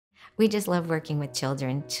We just love working with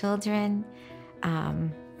children. Children,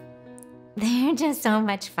 they're just so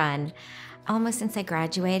much fun. Almost since I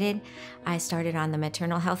graduated, I started on the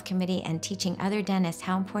maternal health committee and teaching other dentists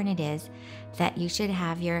how important it is that you should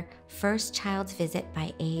have your first child's visit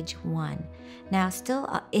by age 1. Now,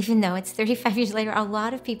 still, even though it's 35 years later, a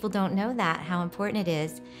lot of people don't know that, how important it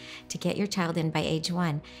is to get your child in by age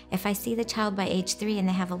 1. If I see the child by age 3 and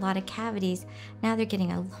they have a lot of cavities, now they're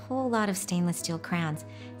getting a whole lot of stainless steel crowns.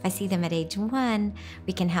 If I see them at age 1,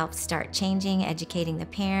 we can help start changing, educating the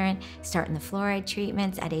parent, starting the fluoride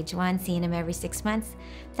treatments at age 1, seeing them every 6 months.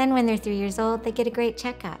 Then when they're 3 years old, they get a great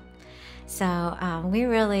checkup. So we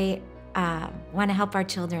really want to help our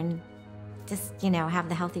children just, have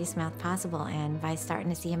the healthiest mouth possible. And by starting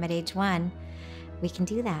to see them at age 1, we can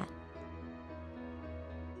do that.